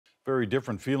Very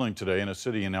different feeling today in a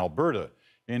city in Alberta.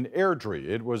 In Airdrie,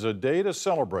 it was a day to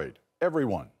celebrate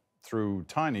everyone through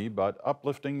tiny but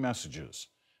uplifting messages.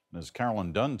 And as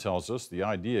Carolyn Dunn tells us, the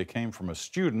idea came from a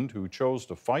student who chose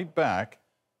to fight back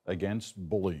against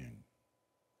bullying.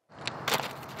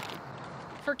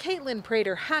 For Caitlin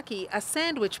Prater-Hackey, a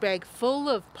sandwich bag full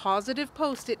of positive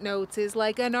Post-it notes is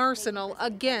like an arsenal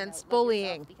against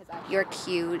bullying. You're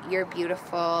cute, you're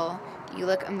beautiful, you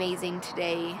look amazing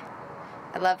today,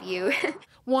 I love you.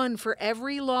 One for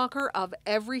every locker of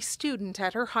every student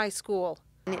at her high school.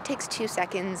 And it takes 2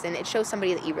 seconds and it shows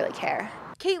somebody that you really care.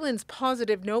 Caitlin's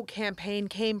Positive Note campaign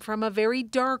came from a very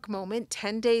dark moment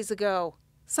 10 days ago.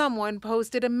 Someone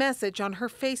posted a message on her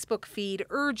Facebook feed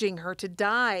urging her to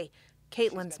die.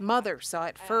 Caitlin's mother saw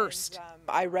it first.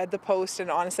 I read the post and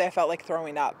honestly I felt like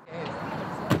throwing up.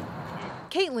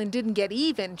 Caitlin didn't get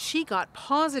even, she got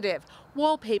positive,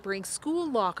 wallpapering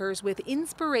school lockers with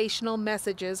inspirational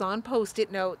messages on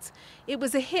Post-it notes. It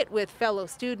was a hit with fellow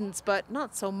students, but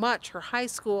not so much her high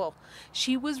school.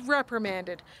 She was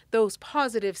reprimanded, those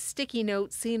positive sticky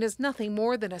notes seen as nothing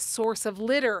more than a source of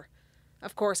litter.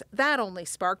 Of course, that only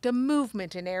sparked a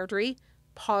movement in Airdrie,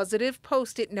 Positive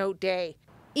Post-it Note Day.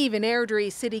 Even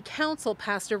Airdrie City Council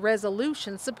passed a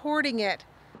resolution supporting it.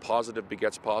 Positive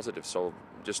begets positive, so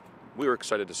we were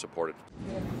excited to support it.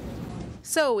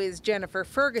 So is Jennifer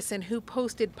Ferguson, who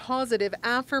posted positive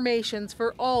affirmations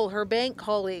for all her bank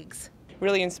colleagues.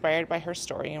 Really inspired by her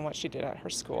story and what she did at her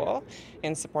school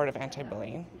in support of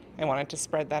anti-bullying. I wanted to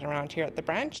spread that around here at the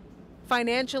branch.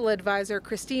 Financial advisor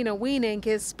Christina Wienink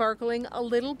is sparkling a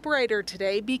little brighter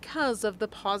today because of the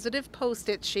positive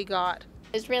Post-its she got.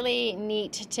 It's really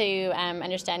neat to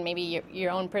understand maybe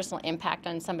your own personal impact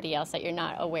on somebody else that you're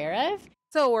not aware of.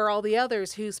 So are all the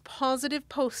others whose positive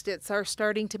Post-its are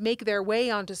starting to make their way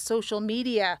onto social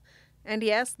media. And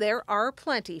yes, there are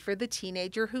plenty for the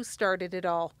teenager who started it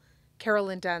all.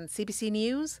 Carolyn Dunn, CBC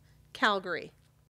News, Calgary.